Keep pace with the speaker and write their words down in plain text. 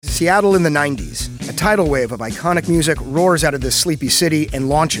Seattle in the 90s. A tidal wave of iconic music roars out of this sleepy city and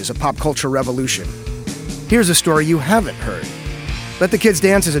launches a pop culture revolution. Here's a story you haven't heard. Let the Kids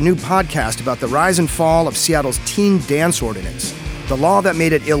Dance is a new podcast about the rise and fall of Seattle's teen dance ordinance, the law that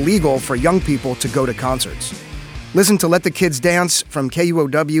made it illegal for young people to go to concerts. Listen to Let the Kids Dance from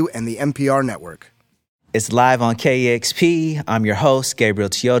KUOW and the NPR network. It's live on KEXP. I'm your host, Gabriel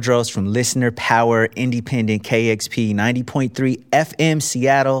Teodros from Listener Power Independent KEXP 90.3 FM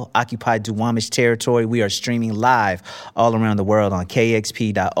Seattle, occupied Duwamish territory. We are streaming live all around the world on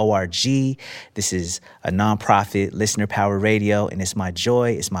KEXP.org. This is a nonprofit Listener Power Radio, and it's my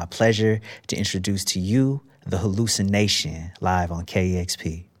joy, it's my pleasure to introduce to you The Hallucination live on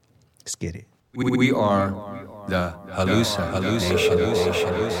KEXP. Let's get it. We are the Hallucination.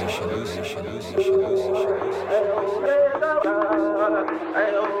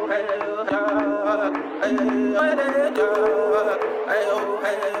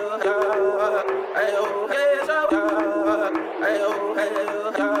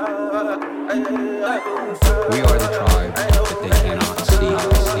 We are the tribe that they cannot see.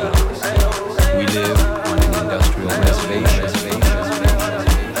 We live on an industrial reservation.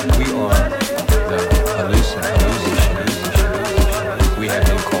 We are the hallucination. We have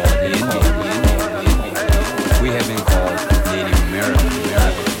been called the Indian. We have been called Native American.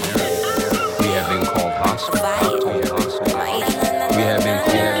 We have been called hostile. We have been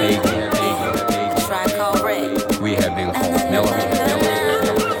called pagan. We have been called militant.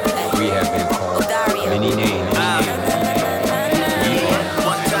 We have been called many names.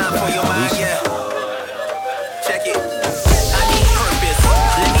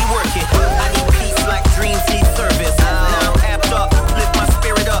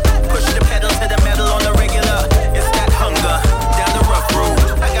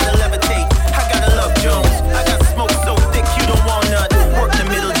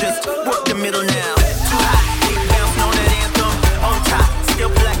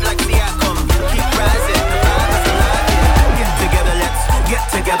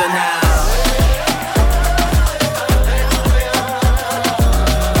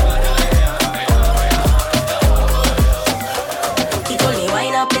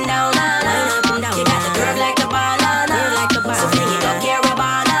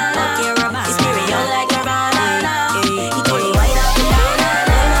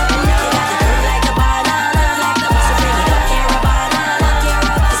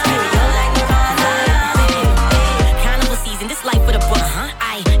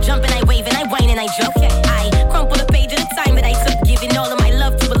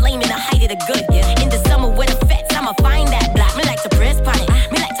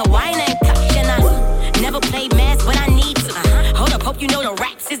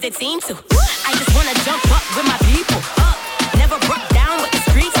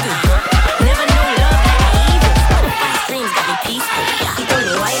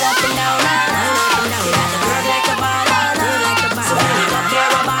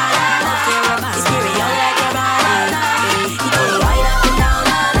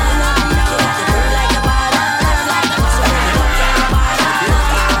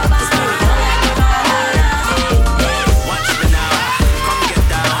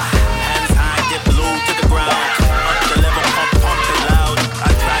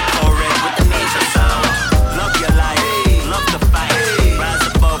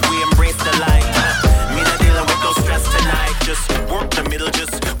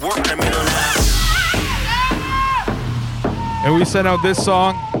 Sent out this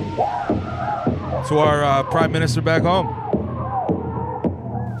song to our Prime Minister back home.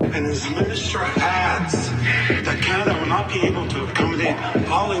 And as the Minister adds that Canada will not be able to accommodate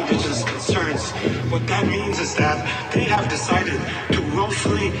all Indigenous concerns, what that means is that they have decided to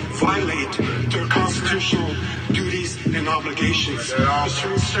willfully violate their constitutional duties and obligations.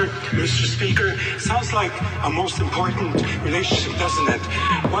 Mr. Speaker, sounds like a most important relationship, doesn't it?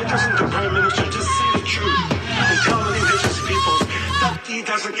 Why doesn't the Prime Minister just say the truth and tell the Indigenous people that he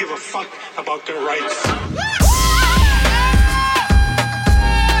doesn't give a fuck about their rights?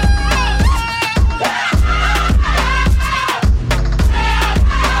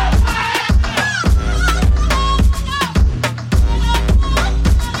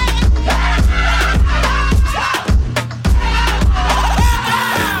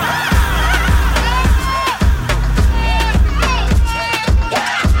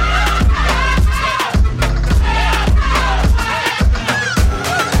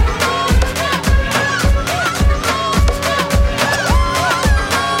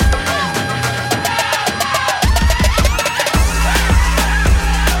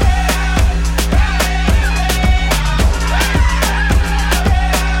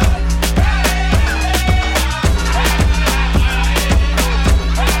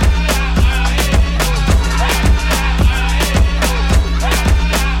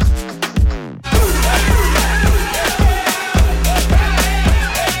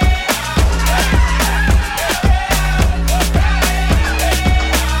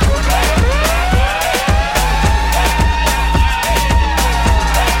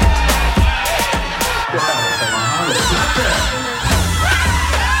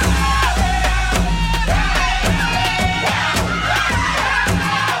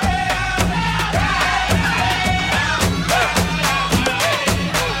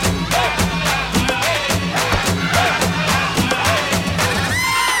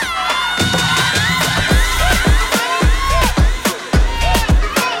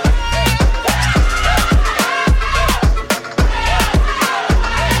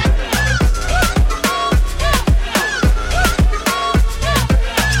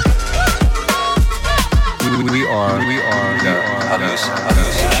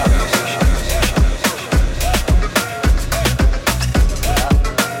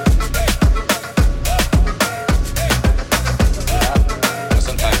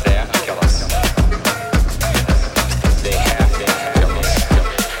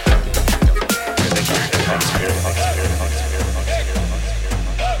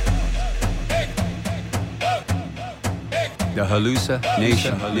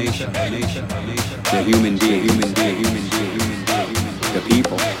 hallucination, the human being, the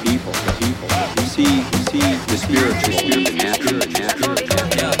people, see the spiritual, the natural.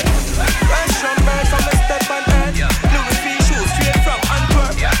 Russian bird from a step on earth. Louis V shoes straight from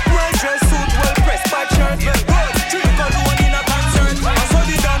Antwerp. Well dressed suit, well pressed by shirt. Good, drink alone in a concert. I saw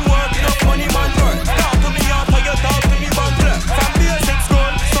the done work, enough money man work. Talk to me after you talk to me bundler. From basic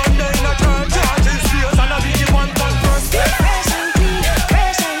school, Sunday in a church. Charges fears and I be the one done first. Fresh and clean,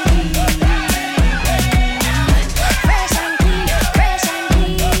 fresh and clean. Fresh and clean, fresh and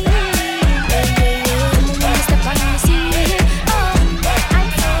clean. When you step on the scene, oh, I'm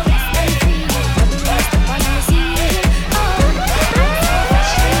so blessed and free. When you step on the scene, oh, I'm so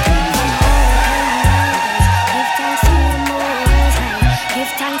fresh and clean. Give thanks to the Most High.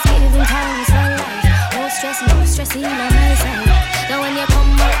 Give thanksgiving times for life. No stress in on my side. Now when you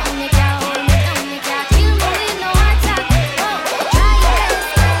come around, you can't hold me down, you can't kill me with no attack. Oh, try your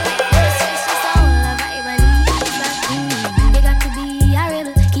best, it's just all a vibe and ease. You got to be a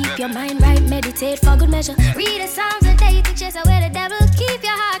rebel, keep your mind right, meditate for good measure. Read the Psalms a day to chase away the devil. Keep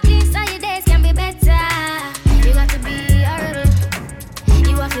your heart clean so your days can be better. You got to be a rebel,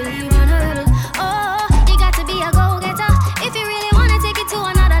 you have to live on a rebel. Oh, you got to be a go-getter if you really wanna take it to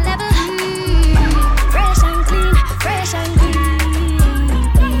another level. Fresh and clean, fresh and clean.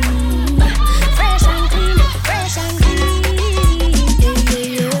 Fresh and clean, fresh and clean.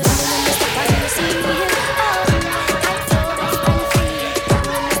 Yeah. When you step on the scene, oh, I'm so blessed and free.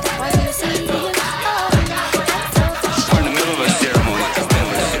 When you step on the scene, oh, I'm so fresh. We're in the middle of a ceremony.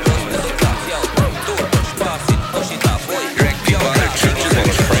 Direct people out of churches and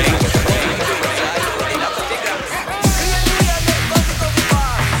praying.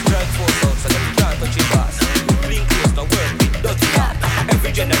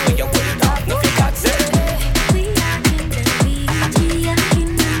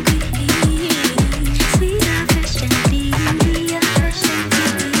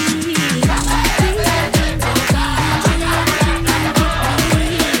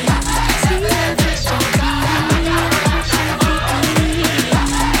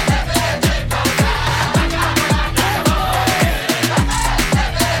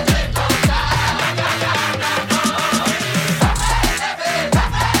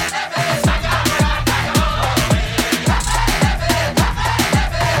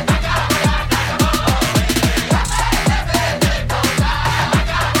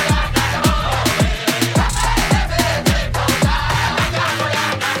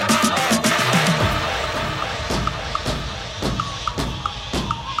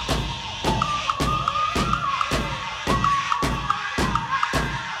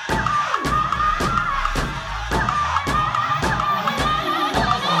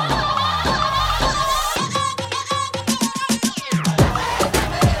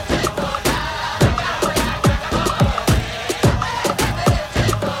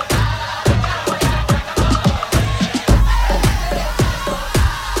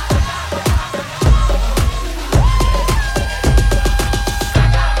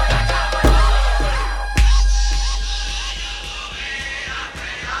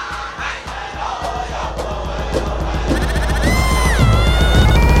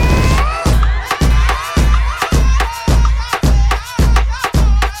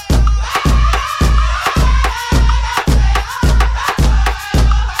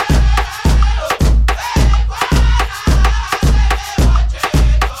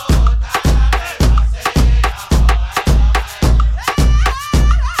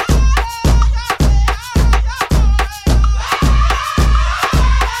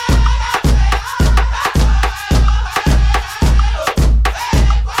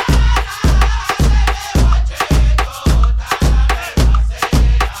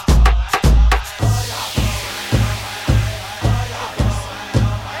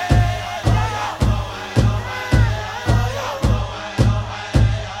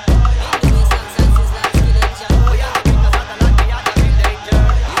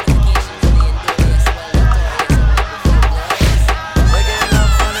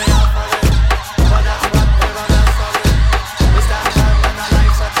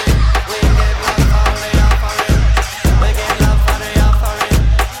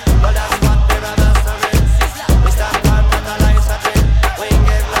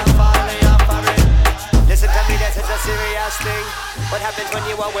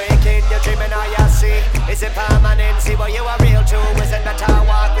 Is it permanency? But you are real too. Isn't that I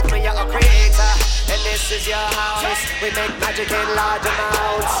walk with me? You're a creator. And this is your house. We make magic in large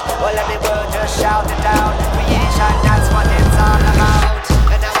amounts. Well, let me word just shout it down. Creation, that's what it's all about.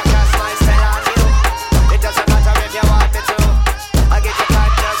 And now I cast my spell on you. It doesn't matter if you want me to.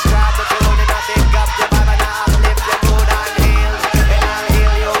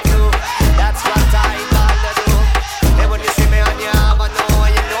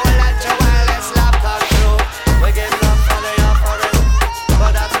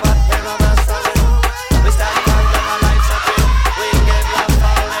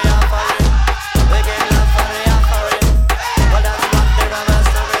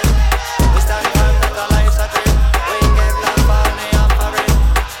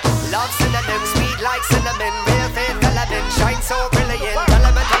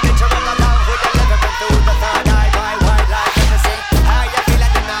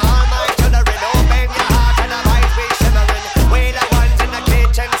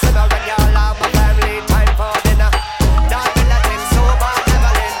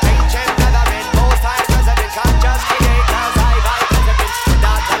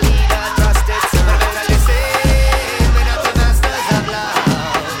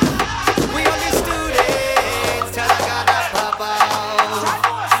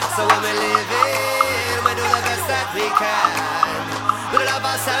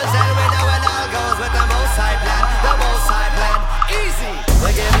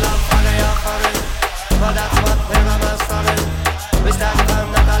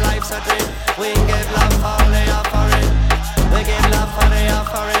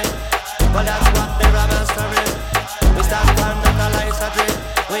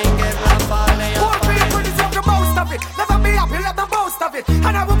 Poor people deserve the most of it. Never be happy, let the most of it.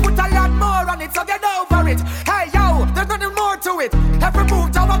 And I will put a lot more on it, so get over it. Hey yo, there's nothing more to it. Every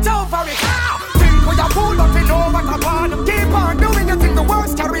move, I watch over it. Think we are fool, but we know what I want. Keep on doing your thing, the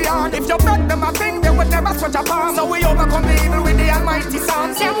worst carry on. If you bet them a thing, they would never switch a palm. So we overcome the evil with the almighty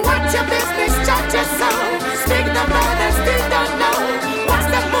song. Say what's your business, judge your soul. Speak the word and still don't know. Watch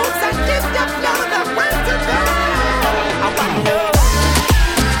the moves and give the flow the way to go. I want to know.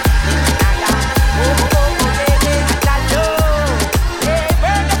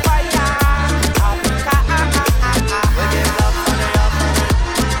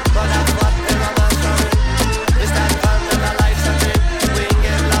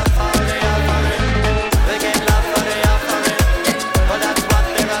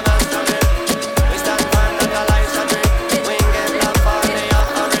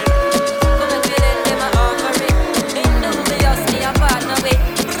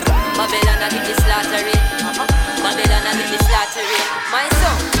 My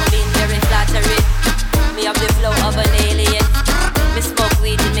song, been very flattering. Me have the flow of an alien. Me smoke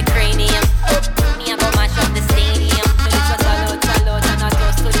weed in my cranium. Me a go mash up the stadium. So this was salute, and a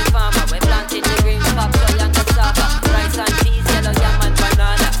toast to the farmer. We planted the green pop, soy and cassava. Rice and cheese, yellow yam and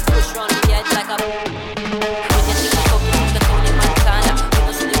banana. Push round the head like a... When you see me coming from the Tony Montana, you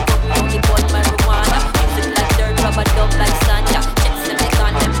must live up on the boy marijuana. Music like dirt, rubber dub like Sanya. Checks them, they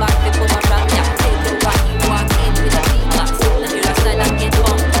can't them back, they boomerang ya. Take the rock, you walk in with a beatbox. And get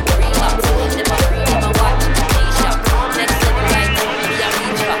on relax, them a free, them a watch, Asia. Next to the right, we a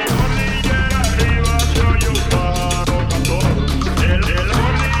reach back.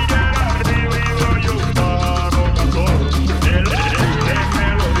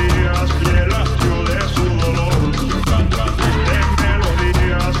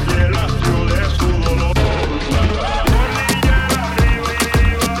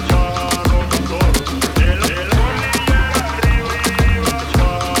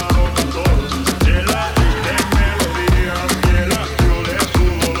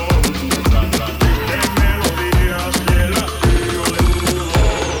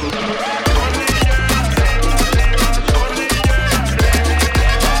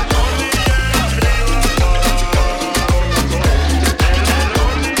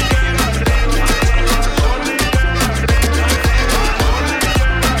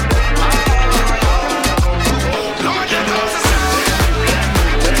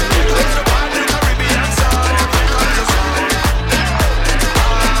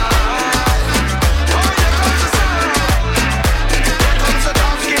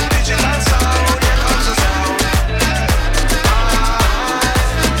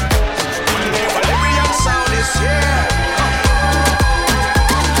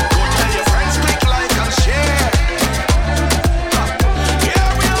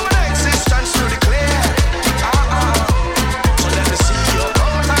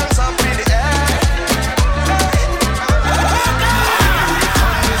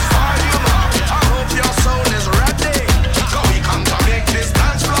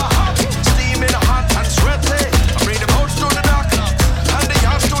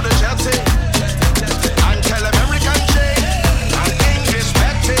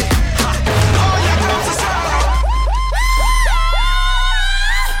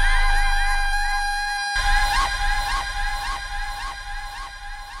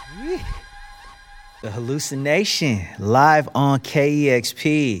 The Hallucination, live on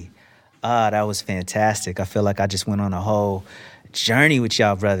KEXP. That was fantastic. I feel like I just went on a whole journey with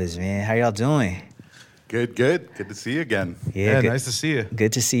y'all brothers, man. How y'all doing? Good. Good to see you again. Yeah, good, nice to see you.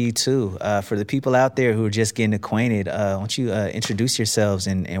 Good to see you, too. For the people out there who are just getting acquainted, why don't you introduce yourselves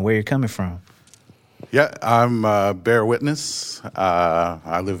and where you're coming from? Yeah, I'm Bear Witness.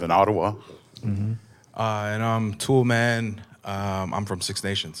 I live in Ottawa. Mm-hmm. And I'm Tool Man. I'm from Six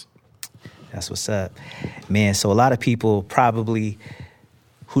Nations. That's what's up. Man, so a lot of people probably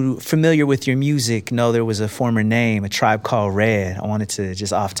who familiar with your music know there was a former name, A Tribe Called Red. I wanted to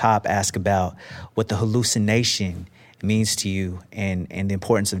just off top ask about what the hallucination means to you and the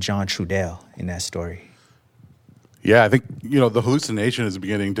importance of John Trudell in that story. Yeah, I think, the hallucination is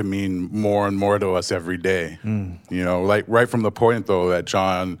beginning to mean more and more to us every day. Like right from the point, though, that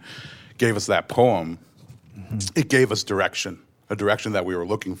John gave us that poem, it gave us direction, a direction that we were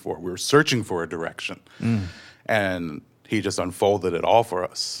looking for. We were searching for a direction. And he just unfolded it all for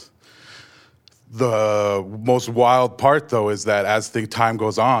us. The most wild part, though, is that as the time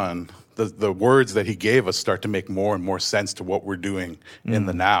goes on, the words that he gave us start to make more and more sense to what we're doing in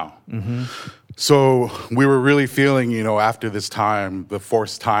the now. So we were really feeling, after this time, the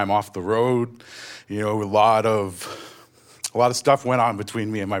forced time off the road, a lot of a lot of stuff went on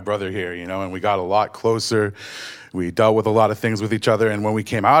between me and my brother here, you know, and we got a lot closer. We dealt with a lot of things with each other. And when we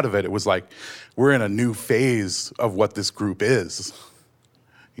came out of it, it was like, we're in a new phase of what this group is.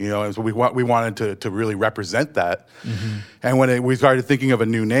 You know, and so we wanted to really represent that. Mm-hmm. And when we started thinking of a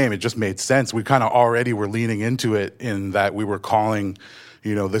new name, it just made sense. We kind of already were leaning into it in that we were calling,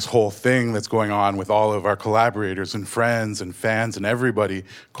 you know, this whole thing that's going on with all of our collaborators and friends and fans and everybody,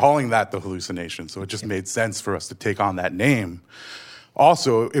 calling that the Hallucination. So it just made sense for us to take on that name.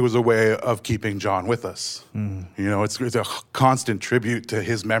 Also, it was a way of keeping John with us. Mm. You know, it's a constant tribute to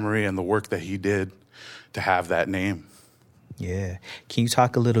his memory and the work that he did to have that name. Yeah. Can you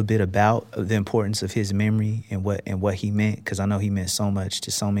talk a little bit about the importance of his memory and what he meant? Because I know he meant so much to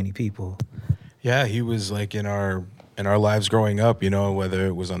so many people. Yeah, he was like in our lives growing up, you know, whether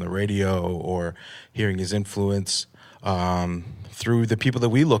it was on the radio or hearing his influence through the people that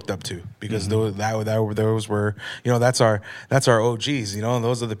we looked up to, because mm-hmm. those were, you know, that's our OGs, you know, and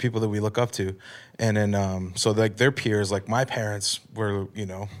those are the people that we look up to. And then so like their peers, like my parents were, you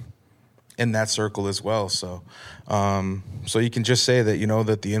know, in that circle as well. So so you can just say that, you know,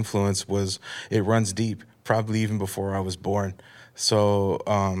 that the influence it runs deep, probably even before I was born. So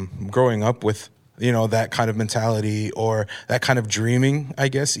growing up with, you know, that kind of mentality or that kind of dreaming, I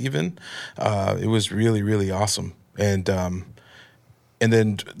guess, even, it was really, really awesome. And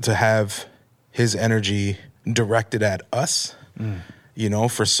then to have his energy directed at us, you know,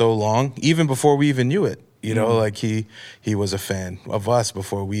 for so long, even before we even knew it. You know, like he was a fan of us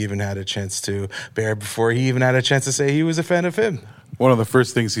before we even had a chance to before he even had a chance to say he was a fan of him. One of the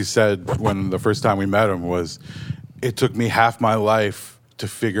first things he said when the first time we met him was, "It took me half my life to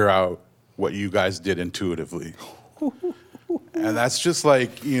figure out what you guys did intuitively." And that's just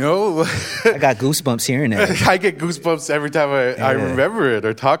like, you know. I got goosebumps hearing that. I get goosebumps every time I remember it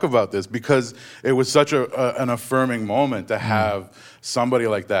or talk about this, because it was such an affirming moment to have somebody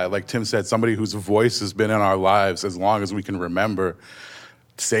like that. Like Tim said, somebody whose voice has been in our lives as long as we can remember,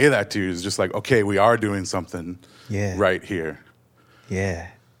 say that to you is just like, okay, we are doing something right here. Yeah,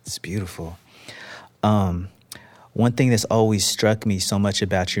 it's beautiful. One thing that's always struck me so much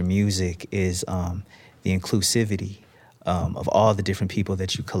about your music is the inclusivity of all the different people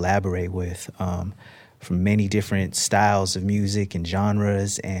that you collaborate with, from many different styles of music and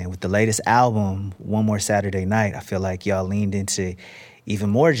genres. And with the latest album, One More Saturday Night, I feel like y'all leaned into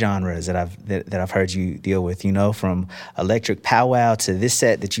even more genres that I've heard you deal with, you know, from electric powwow to this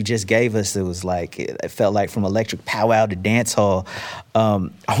set that you just gave us. It was like, it felt like from electric powwow to dance hall.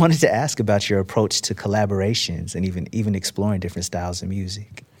 I wanted to ask about your approach to collaborations and even exploring different styles of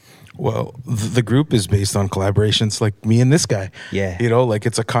music. Well, the group is based on collaborations, like me and this guy. Yeah. You know, like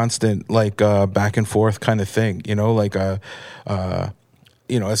it's a constant, like back and forth kind of thing, you know, like,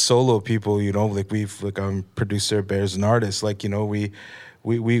 you know, as solo people, you know, like I'm producer, Bear's an artist, like, you know, we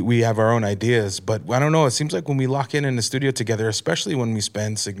have our own ideas, but I don't know, it seems like when we lock in the studio together, especially when we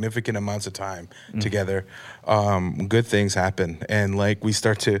spend significant amounts of time together, good things happen. And like we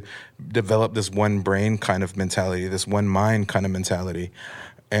start to develop this one brain kind of mentality, this one mind kind of mentality.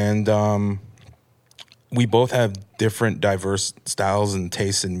 And we both have different diverse styles and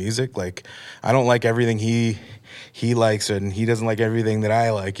tastes in music. Like I don't like everything he likes, and he doesn't like everything that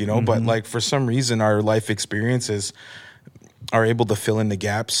I like, you know, but like for some reason our life experiences are able to fill in the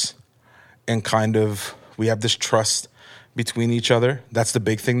gaps, and kind of we have this trust between each other. That's the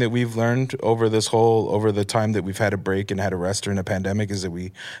big thing that we've learned over the time that we've had a break and had a rest during the pandemic, is that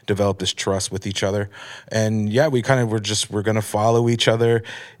we developed this trust with each other. And yeah, we're going to follow each other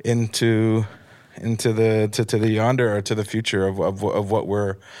into the yonder, or to the future of what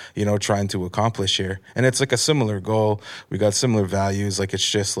we're, you know, trying to accomplish here. And it's like a similar goal. We got similar values. Like it's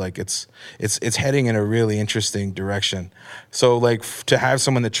just like it's heading in a really interesting direction. So like to have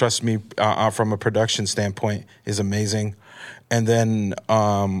someone that trusts me from a production standpoint is amazing. And then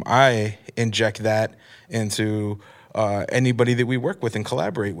I inject that into anybody that we work with and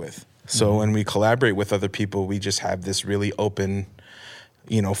collaborate with. So when we collaborate with other people, we just have this really open,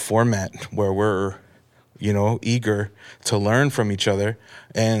 you know, format where we're, you know, eager to learn from each other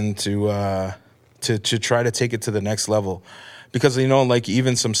and to try to take it to the next level. Because, you know, like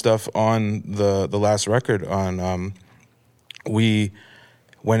even some stuff on the last record on, we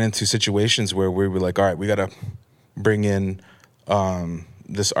went into situations where we were like, all right, we got to bring in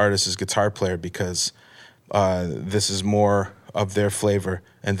this artist's guitar player because this is more of their flavor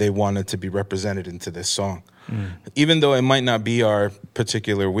and they wanted to be represented into this song. Even though it might not be our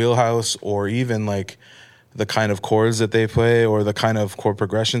particular wheelhouse, or even like the kind of chords that they play or the kind of chord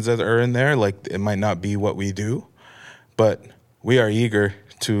progressions that are in there, like it might not be what we do, but we are eager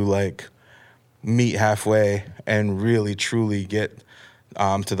to like meet halfway and really truly get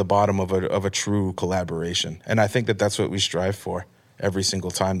to the bottom of a true collaboration. And I think that that's what we strive for every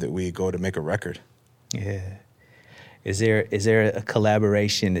single time that we go to make a record. Yeah. Is there a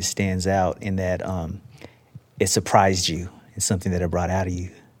collaboration that stands out in that it surprised you? It's something that it brought out of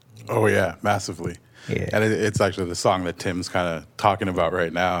you? Oh yeah, massively. Yeah. And it's actually the song that Tim's kind of talking about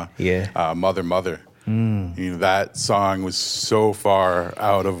right now. Yeah. Mother, Mother. You know, that song was so far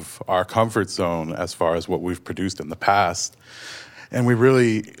out of our comfort zone as far as what we've produced in the past. And we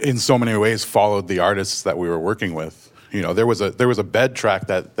really, in so many ways, followed the artists that we were working with. You know, there was a bed track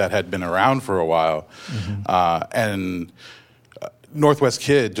that had been around for a while, and Northwest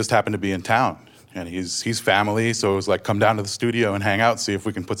Kid just happened to be in town, and he's family, so it was like, come down to the studio and hang out, see if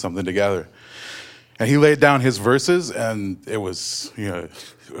we can put something together. And he laid down his verses, and it was, you know,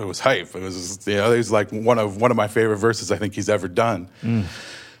 it was hype. It was, you know, it was like one of my favorite verses I think he's ever done.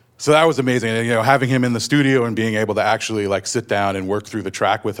 So that was amazing. And, you know, having him in the studio and being able to actually like sit down and work through the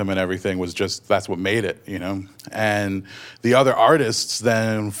track with him and everything was just, that's what made it, you know. And the other artists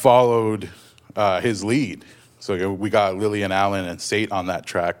then followed his lead. So we got Lillian Allen and Sate on that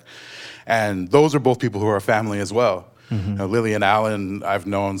track. And those are both people who are family as well. You know, Lillian Allen, I've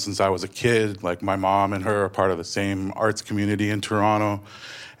known since I was a kid. Like, my mom and her are part of the same arts community in Toronto.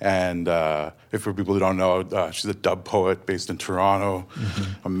 And if for people who don't know, she's a dub poet based in Toronto.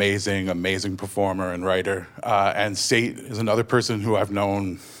 Amazing performer and writer. And Sate is another person who I've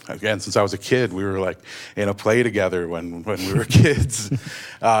known, again, since I was a kid. We were like in a play together when we were kids.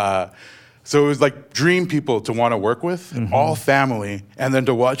 So it was like dream people to want to work with, all family, and then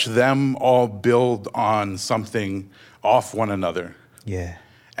to watch them all build on something off one another. Yeah.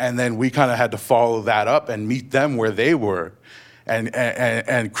 And then we kind of had to follow that up and meet them where they were.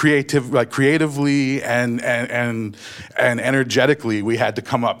 And creatively and energetically, we had to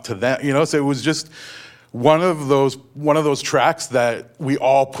come up to them. You know, so it was just one of those tracks that we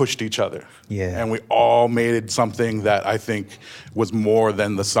all pushed each other. Yeah. And we all made something that I think was more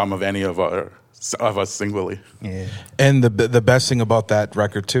than the sum of any of us singly. Yeah. And the best thing about that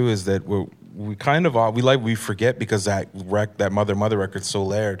record too is that we forget, because that Mother record's so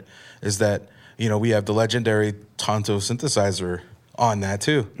layered, is that, you know, we have the legendary Tonto synthesizer on that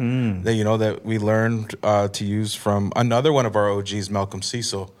too. That, you know, that we learned to use from another one of our OGs, Malcolm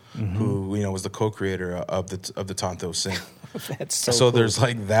Cecil, who, you know, was the co-creator of the Tonto synth. That's so So cool. there's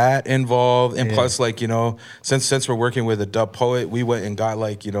like that involved, and plus, like, you know, since we're working with a dub poet, we went and got,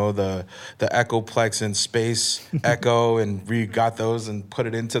 like, you know, the Echoplex and Space Echo, and we got those and put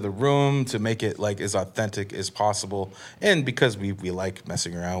it into the room to make it like as authentic as possible. And because we like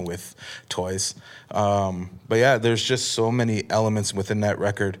messing around with toys, but yeah, there's just so many elements within that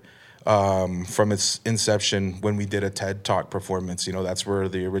record. From its inception, when we did a TED Talk performance, you know, that's where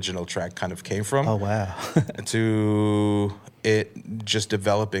the original track kind of came from. Oh, wow. To it just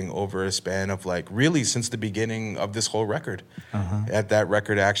developing over a span of, like, really since the beginning of this whole record. At that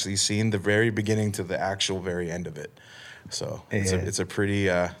record actually seen the very beginning to the actual very end of it. So it's a pretty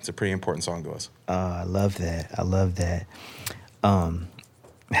important song to us. I love that.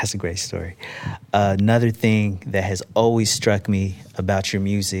 That's a great story. Another thing that has always struck me about your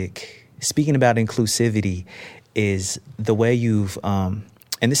music, speaking about inclusivity, is the way you've and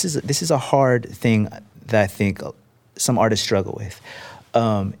this is a hard thing that I think some artists struggle with,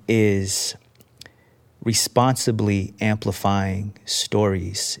 is responsibly amplifying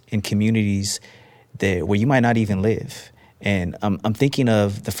stories in communities where you might not even live. And I'm thinking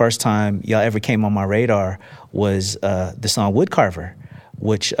of the first time y'all ever came on my radar was the song Woodcarver,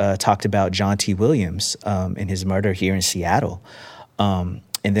 which talked about John T. Williams and his murder here in Seattle.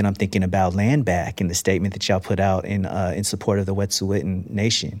 And then I'm thinking about Land Back and the statement that y'all put out in support of the Wet'suwet'en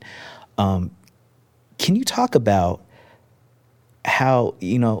Nation. Can you talk about how,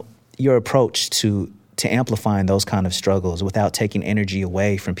 you know, your approach to amplifying those kind of struggles without taking energy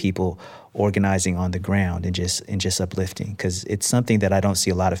away from people organizing on the ground and just uplifting? Because it's something that I don't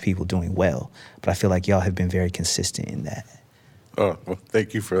see a lot of people doing well, but I feel like y'all have been very consistent in that. Oh, well,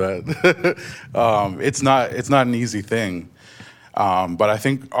 thank you for that. It's not an easy thing, but I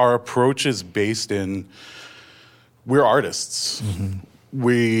think our approach is based in, we're artists.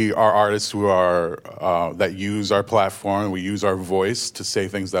 We are artists who are that use our platform. We use our voice to say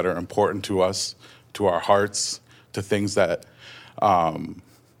things that are important to us, to our hearts, to things that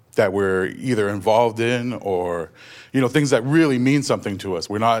that we're either involved in, or, you know, things that really mean something to us.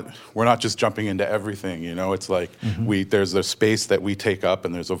 We're not just jumping into everything, you know. It's like there's a space that we take up,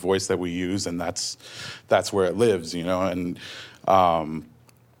 and there's a voice that we use, and that's where it lives, you know. And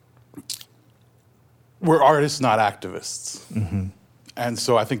we're artists, not activists. And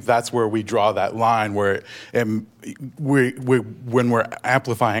so I think that's where we draw that line, where when we're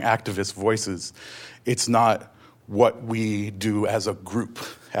amplifying activist voices, it's not what we do as a group,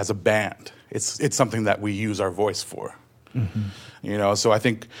 as a band. It's something that we use our voice for. So I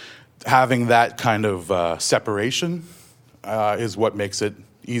think having that kind of separation is what makes it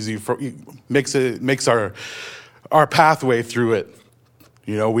easy makes our pathway through it.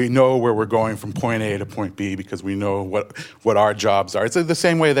 We know where we're going from point A to point B because we know what our jobs are. It's the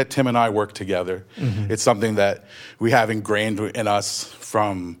same way that Tim and I work together. It's something that we have ingrained in us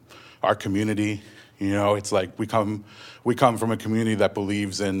from our community. It's like we come from a community that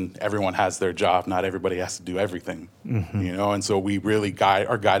believes in everyone has their job, not everybody has to do everything. And so we really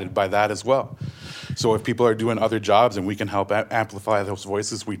are guided by that as well. So if people are doing other jobs and we can help amplify those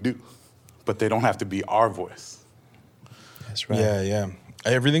voices, we do. But they don't have to be our voice. That's right. Yeah.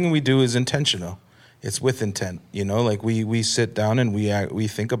 Everything we do is intentional. It's with intent, like we sit down and we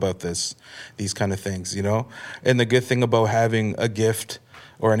think about these kind of things, And the good thing about having a gift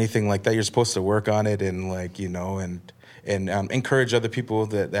or anything like that, you're supposed to work on it and and encourage other people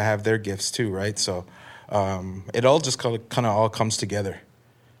that have their gifts too, right? So it all just kind of all comes together.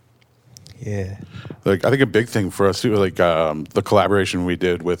 Yeah. I think a big thing for us too, the collaboration we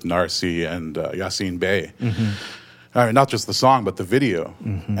did with Narcy and Yassine Bey. Not just the song, but the video.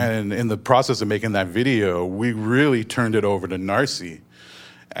 And in the process of making that video, we really turned it over to Narcy.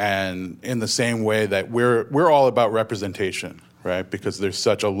 And in the same way that we're all about representation, right? Because there's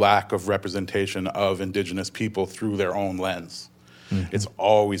such a lack of representation of Indigenous people through their own lens. It's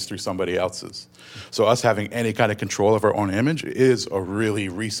always through somebody else's. So us having any kind of control of our own image is a really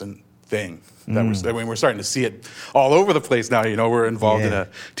recent thing. We're starting to see it all over the place now. We're involved in a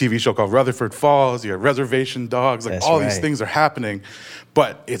TV show called Rutherford Falls. You have Reservation Dogs. That's all right. these things are happening,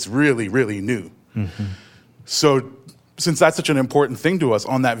 but it's really, really new. So since that's such an important thing to us,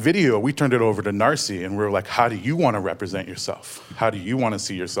 on that video, we turned it over to Narcy, and we're like, how do you want to represent yourself? How do you want to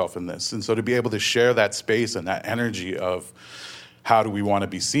see yourself in this? And so to be able to share that space and that energy of how do we want to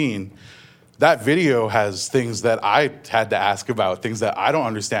be seen, that video has things that I had to ask about, things that I don't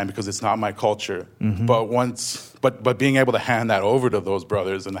understand because it's not my culture. But being able to hand that over to those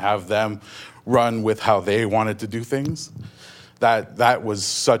brothers and have them run with how they wanted to do things, that was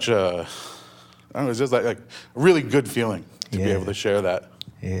such a, I don't know, it's just like a really good feeling to be able to share that.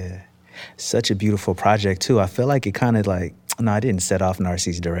 Yeah. Such a beautiful project too. I feel like it kind of I didn't set off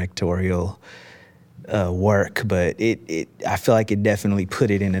Narcy's directorial work, but I feel like it definitely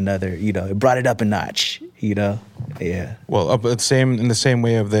put it in another, it brought it up a notch, Yeah. Well, in the same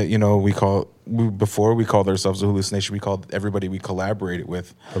way of that, before we called ourselves the Hallucination, we called everybody we collaborated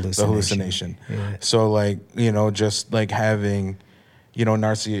with the Hallucination. Yeah. So just having,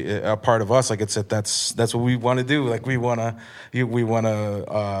 Narcy a part of us, like it's that's what we want to do. Like we want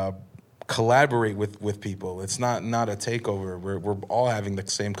to collaborate with people. It's not a takeover. We're all having the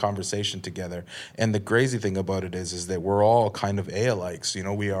same conversation together. And the crazy thing about it is that we're all kind of alikes.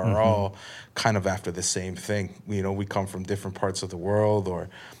 We are all kind of after the same thing. We come from different parts of the world or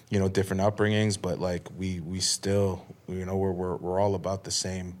different upbringings, but we still we're all about the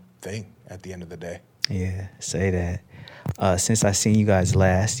same thing at the end of the day. Yeah, say that. Since I seen you guys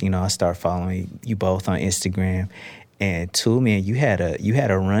last, I started following you both on Instagram. And too, man, you had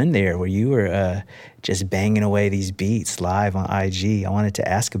a run there where you were just banging away these beats live on IG. I wanted to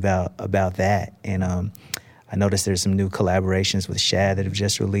ask about that. And I noticed there's some new collaborations with Shad that have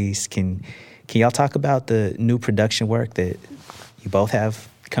just released. Can y'all talk about the new production work that you both have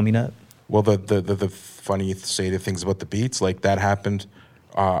coming up? Well, the funny things about the beats, that happened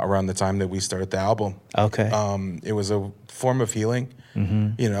around the time that we started the album. Okay. It was a form of healing,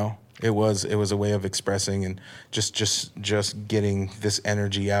 It was a way of expressing and just getting this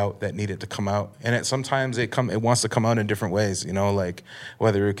energy out that needed to come out. And sometimes it wants to come out in different ways,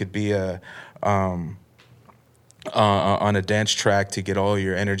 whether it could be on a dance track to get all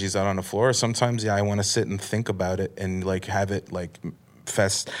your energies out on the floor. Sometimes I want to sit and think about it and have it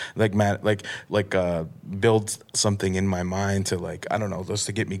build something in my mind to I don't know, just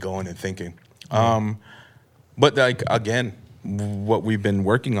to get me going and thinking. But again, what we've been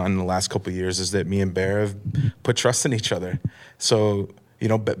working on in the last couple of years is that me and Bear have put trust in each other. So,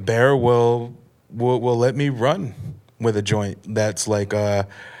 Bear will let me run with a joint that's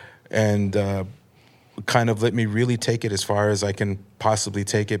kind of let me really take it as far as I can possibly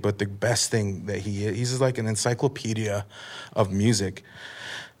take it. But the best thing that he's just like an encyclopedia of music.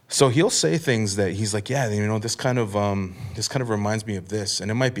 So he'll say things that he's like, yeah, this kind of reminds me of this, and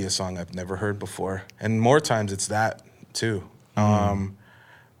it might be a song I've never heard before. And more times it's that too.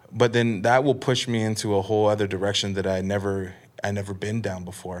 But then that will push me into a whole other direction that I never I never been down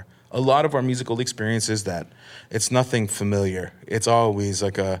before. A lot of our musical experience is that it's nothing familiar. It's always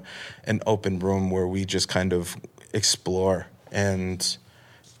like an open room where we just kind of explore, and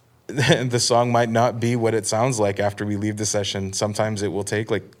the song might not be what it sounds like after we leave the session. Sometimes it will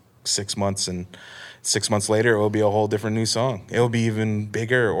take like 6 months, and 6 months later it will be a whole different new song. It will be even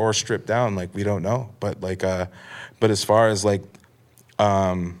bigger or stripped down, like we don't know. But but as far as like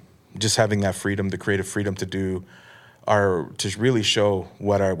just having that freedom, the creative freedom to do to really show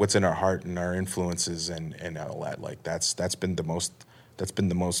what's in our heart and our influences and all that, like that's been the most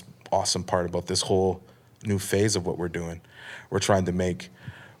awesome part about this whole new phase of what we're doing. We're trying to make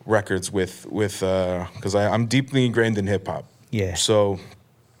records with because I'm deeply ingrained in hip hop. Yeah. So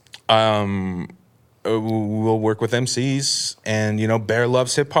we'll work with MCs, and Bear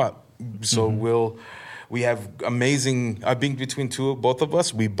loves hip hop, so we have amazing. Being between both of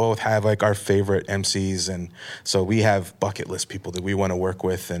us, we both have like our favorite MCs, and so we have bucket list people that we want to work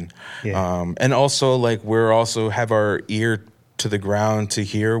with, and also like we're also have our ear to the ground to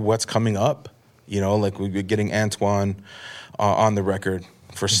hear what's coming up. Like we're getting Antoine on the record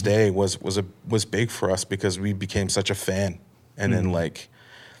for Stay was big for us because we became such a fan, and then like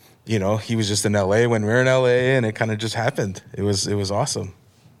he was just in LA when we were in LA, and it kind of just happened. It was awesome,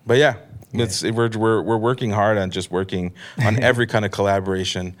 but yeah. We're working hard on just working on every kind of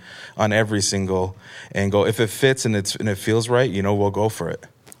collaboration, on every single angle. If it fits and it feels right, we'll go for it.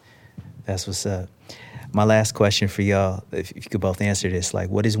 That's what's up. My last question for y'all, if you could both answer this, like,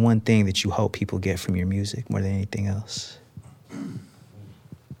 what is one thing that you hope people get from your music more than anything else?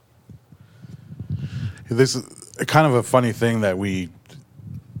 This is kind of a funny thing that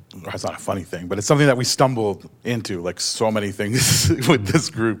it's not a funny thing, but it's something that we stumbled into, like so many things with this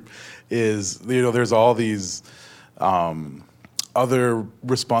group, is, there's all these other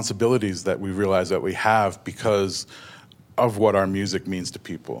responsibilities that we realize that we have because of what our music means to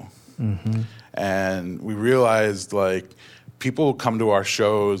people. Mm-hmm. And we realized, like, people come to our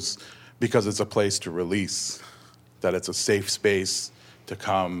shows because it's a place to release, that it's a safe space to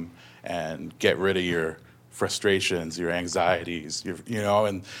come and get rid of your frustrations, your anxieties,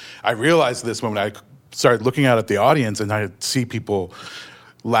 and I realized this when I started looking out at the audience, and I see people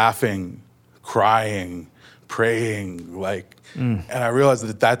laughing, crying, praying, like, and I realized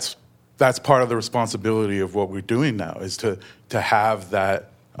that that's part of the responsibility of what we're doing now, is to have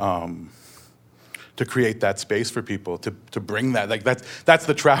that, to create that space for people, to bring that, like that's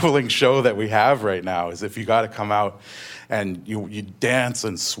the traveling show that we have right now, is if you got to come out and you dance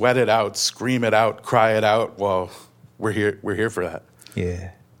and sweat it out, scream it out, cry it out, well, we're here for that.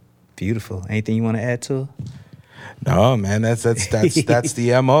 Yeah, beautiful. Anything you want to add to it? No, man, that's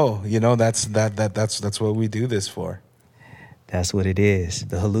the MO. That's what we do this for. That's what it is.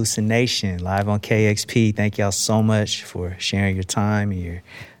 The Hallucination, live on KXP. Thank y'all so much for sharing your time and your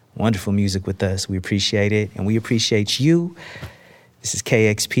wonderful music with us. We appreciate it, and we appreciate you. This is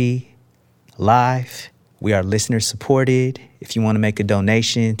KXP live. We are listener supported. If you want to make a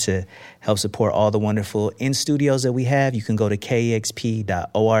donation to help support all the wonderful in-studios that we have, you can go to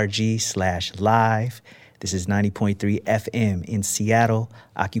kexp.org/live. This is 90.3 FM in Seattle,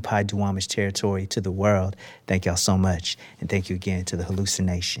 occupied Duwamish territory to the world. Thank y'all so much. And thank you again to the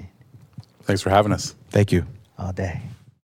Hallucination. Thanks for having us. Thank you. All day.